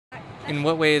in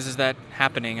what ways is that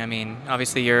happening? I mean,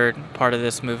 obviously you're part of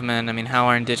this movement. I mean, how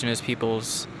are indigenous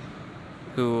peoples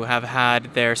who have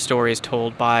had their stories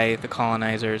told by the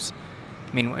colonizers,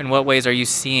 I mean, in what ways are you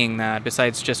seeing that,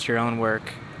 besides just your own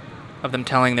work, of them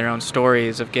telling their own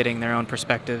stories, of getting their own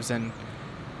perspectives and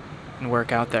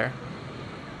work out there?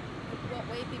 What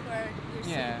way people are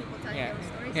you're Yeah, seeing people telling yeah, their own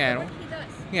stories? yeah. What he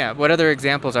does. Yeah, what other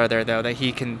examples are there, though, that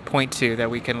he can point to that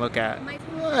we can look at?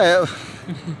 É,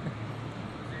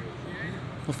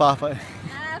 o Farpa.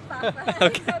 Farpa.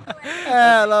 Okay.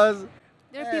 É, nós...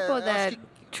 There are people that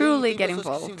truly get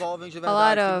involved. A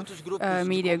lot of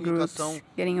media groups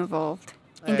getting involved.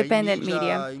 Independent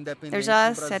media. There's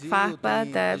us at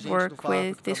Farpa that work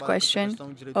with this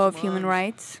question of human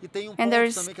rights. And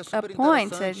there's a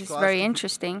point that is very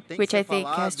interesting, which I think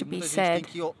has to be said.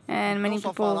 And many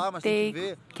people,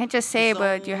 they can't just say,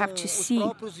 but you have to see.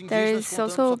 There is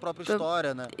also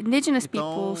the indigenous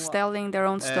peoples telling their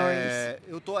own stories.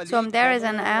 So I'm there as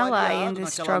an ally in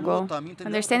this struggle,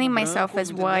 understanding myself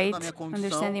as white,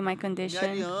 understanding my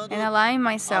condition, and aligning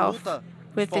myself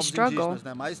with the struggle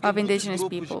of indigenous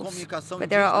peoples. But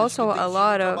there are also a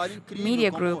lot of media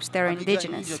groups that are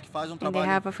indigenous, and they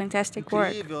have a fantastic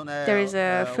work. There is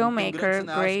a filmmaker,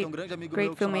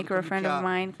 great filmmaker, a friend of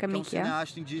mine, Kamikia.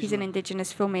 He's an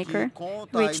indigenous filmmaker,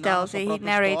 which he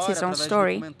narrates his own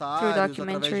story through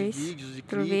documentaries,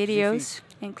 through videos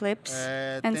and clips,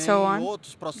 and so on.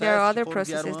 There are other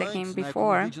processes that came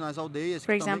before.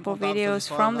 For example, videos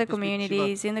from the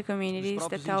communities, in the communities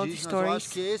that tell the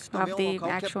stories of the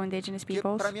actual indigenous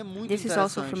peoples. This is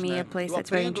also for me a place that's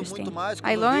very interesting.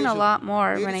 I learn a lot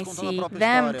more when I see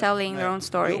them telling their own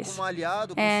stories.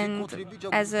 And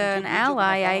as an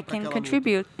ally, I can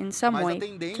contribute in some way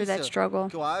to that struggle.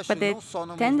 But the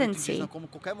tendency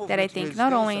that I think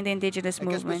not only in the indigenous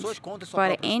movement,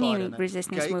 but any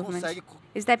resistance movement,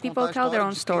 is that people tell their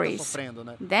own stories.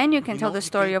 Then you can tell the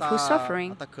story of who's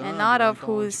suffering and not of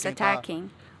who's attacking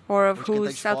or of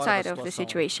who's outside of the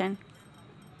situation.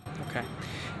 Okay.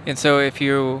 And so if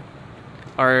you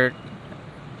are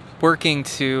working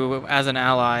to, as an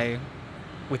ally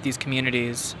with these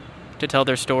communities, to tell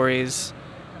their stories,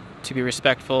 to be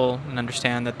respectful and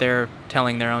understand that they're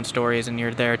telling their own stories and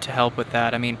you're there to help with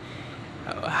that, I mean,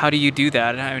 how do you do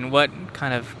that? I mean, what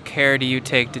kind of care do you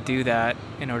take to do that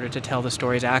in order to tell the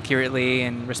stories accurately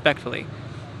and respectfully?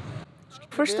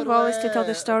 First of all is to tell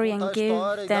the story and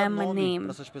give them a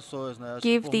name.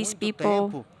 Give these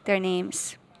people their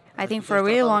names. I think for a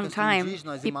really long time,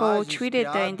 people treated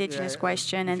the indigenous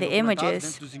question and the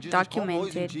images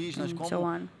documented and so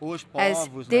on as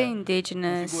the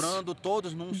indigenous,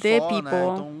 the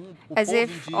people, as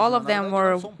if all of them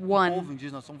were one.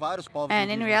 And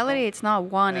in reality, it's not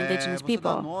one indigenous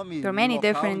people. There are many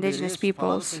different indigenous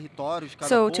peoples.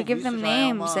 So to give them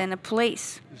names and a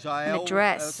place, an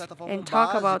address, and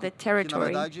talk about the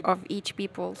territory of each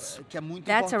peoples,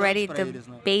 that's already the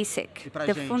basic,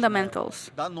 the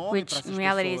fundamentals, which in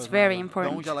reality is very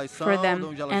important for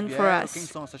them and for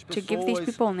us, to give these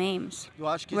people names.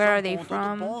 Where are they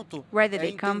from? Where did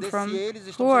they come from?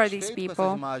 Who are these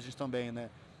people?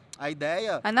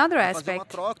 Another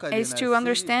aspect is to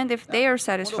understand if they are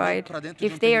satisfied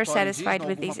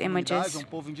with these images.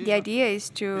 The idea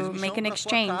is to make an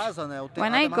exchange.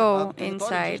 When I go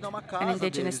inside an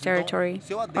indigenous territory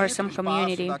or some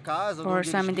community or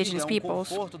some indigenous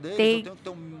peoples, they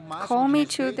call me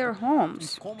to their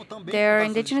homes. Their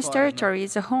indigenous territory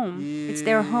is a home. It's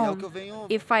their home.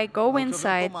 If I go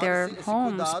inside their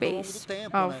home space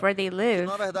of where they live,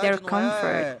 their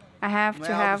comfort, I have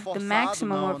to have the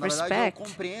maximum of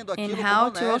respect in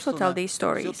how to also tell these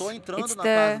stories. It's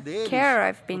the care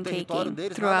I've been taking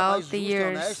throughout the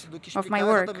years of my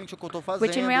work,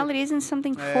 which in reality isn't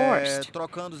something forced.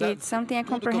 It's something I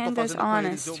comprehend as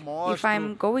honest. If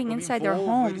I'm going inside their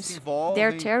homes,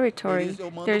 their territory,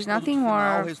 there's nothing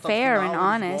more fair and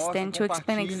honest than to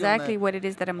explain exactly what it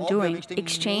is that I'm doing,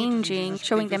 exchanging,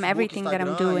 showing them everything that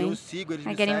I'm doing.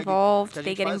 I get involved,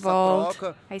 they get involved,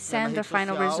 I send the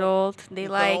final result. They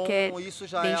like it,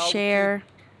 they share.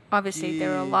 Obviously,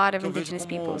 there are a lot of indigenous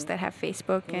peoples that have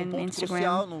Facebook and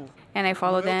Instagram, and I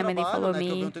follow them and they follow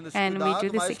me, and we do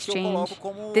this exchange.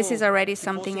 This is already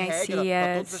something I see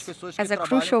as a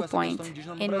crucial point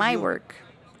in my work,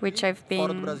 which I've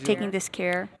been taking this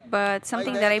care, but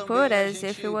something that I put as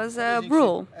if it was a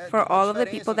rule for all of the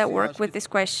people that work with this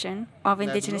question of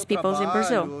indigenous peoples in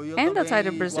Brazil and outside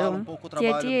of Brazil.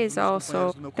 The idea is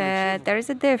also that there is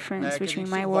a difference between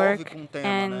my work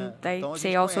and I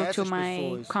say also to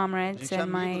my comrades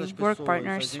and my work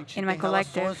partners in my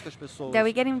collective that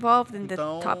we get involved in the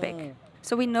topic.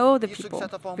 So we know the people.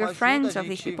 We're friends of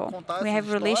these people. We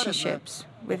have relationships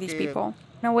with these people.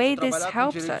 In a way, this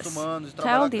helps us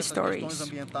tell these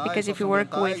stories, because if you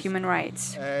work with human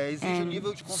rights and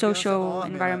social,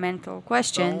 environmental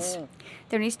questions,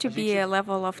 there needs to be a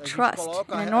level of trust,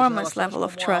 an enormous level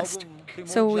of trust.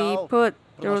 So we put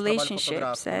the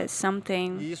relationships as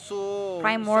something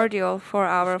primordial for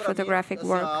our photographic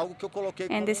work.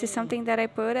 And this is something that I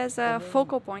put as a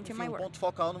focal point in my work.